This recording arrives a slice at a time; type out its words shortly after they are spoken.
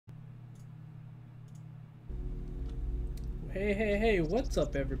Hey, what's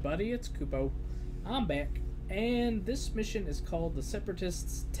up everybody? It's Kupo. I'm back. And this mission is called the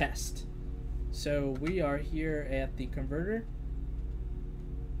Separatists Test. So we are here at the converter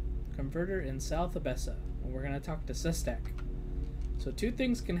in South Abessa. And we're going to talk to Sestak. So two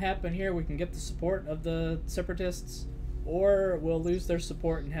things can happen here. We can get the support of the Separatists, or we'll lose their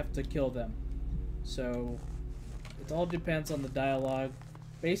support and have to kill them. So it all depends on the dialogue.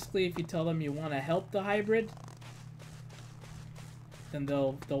 Basically, if you tell them you want to help the hybrid, then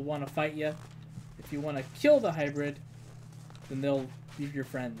they'll want to fight you. If you want to kill the hybrid, then they'll be your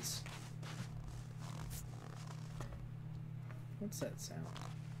friends. What's that sound?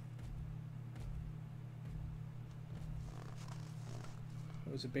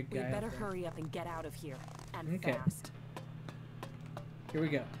 It was a big guy. We better hurry up and get out of here, and Okay. fast. Here we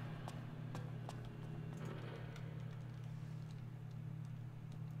go.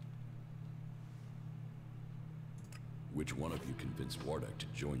 Which one of you convinced Wardak to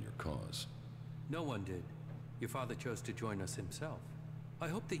join your cause? No one did. Your father chose to join us himself. I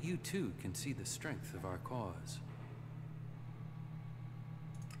hope that you too can see the strength of our cause.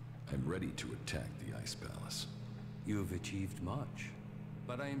 I'm ready to attack the Ice Palace. You have achieved much,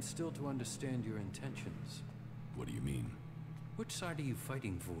 but I am still to understand your intentions. What do you mean? Which side are you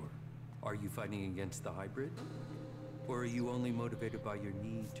fighting for? Are you fighting against the hybrid? Or are you only motivated by your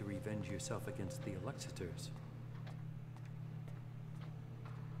need to revenge yourself against the Elexiters?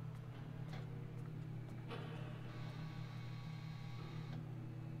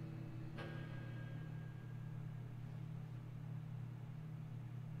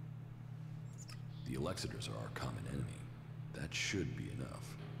 The Elexiters are our common enemy. That should be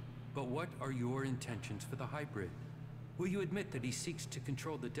enough. But what are your intentions for the hybrid? Will you admit that he seeks to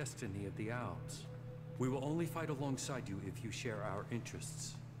control the destiny of the Owls? We will only fight alongside you if you share our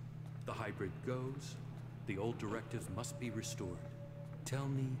interests. The hybrid goes, the old directive must be restored. Tell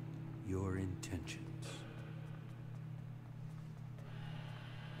me your intentions.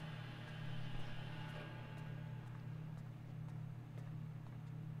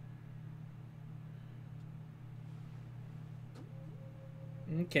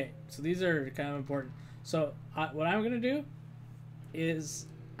 Okay, so these are kind of important. So what I'm going to do is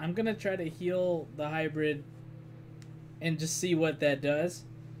I'm going to try to heal the hybrid and just see what that does.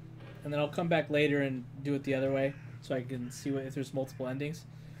 And then I'll come back later and do it the other way so I can see if there's multiple endings.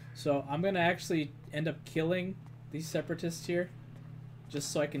 So I'm going to actually end up killing these Separatists here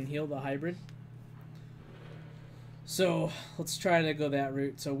just so I can heal the hybrid. So let's try to go that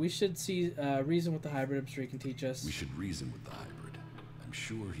route. So we should see reason with the hybrid. I'm sure he can teach us. We should reason with the hybrid. I'm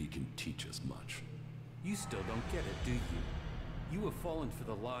sure he can teach us much. You still don't get it, do you? You have fallen for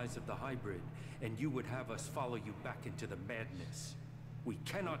the lies of the hybrid, and you would have us follow you back into the madness. We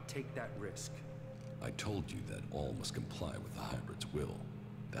cannot take that risk. I told you that all must comply with the hybrid's will.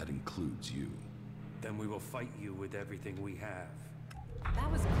 That includes you. Then we will fight you with everything we have. That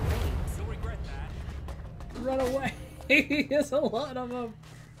was great. You'll regret that. Run away! There's a lot of them.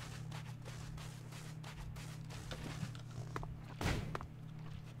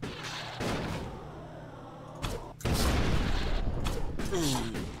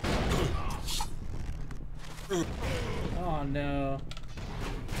 Oh no.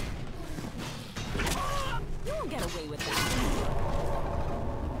 You won't get away with that.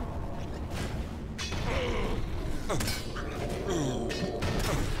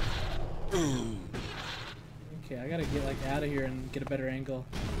 Okay, I gotta get like out of here and get a better angle.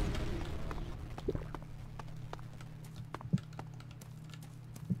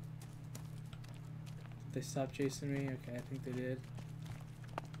 They stopped chasing me? Okay, I think they did.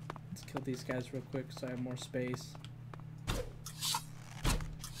 Let's kill these guys real quick so I have more space.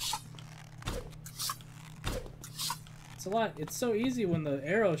 It's a lot. It's so easy when the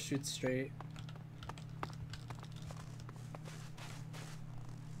arrow shoots straight.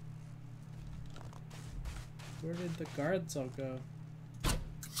 Where did the guards all go?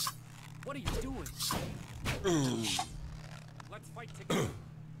 What are you doing? Let's fight together.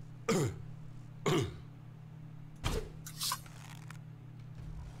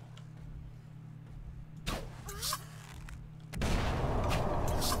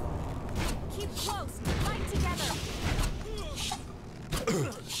 Keep close. Fight together.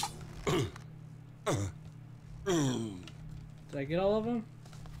 Did I get all of them?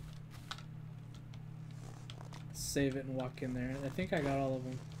 Save it and walk in there. I think I got all of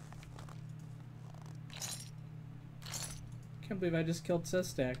them. Can't believe I just killed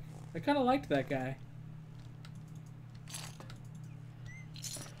Sestak. I kind of liked that guy.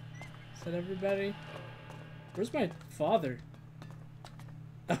 Is that everybody? Where's my father?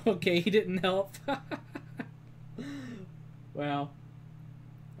 Okay, he didn't help. Well,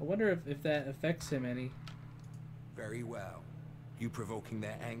 I wonder if that affects him any. Very well. You provoking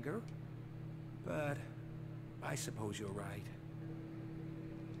their anger? But I suppose you're right.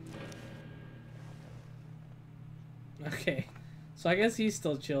 Okay, so I guess he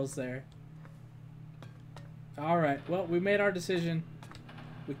still chills there. Alright, well, we made our decision.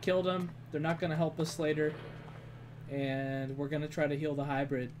 We killed them. They're not going to help us later. And we're going to try to heal the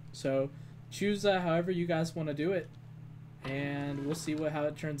hybrid. So choose however you guys want to do it. And we'll see how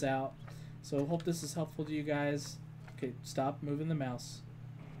it turns out. So hope this is helpful to you guys. Okay, stop moving the mouse.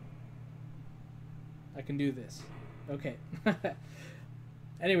 I can do this. Okay.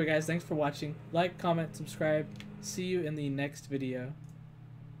 Anyway, guys, thanks for watching. Like, comment, subscribe. See you in the next video.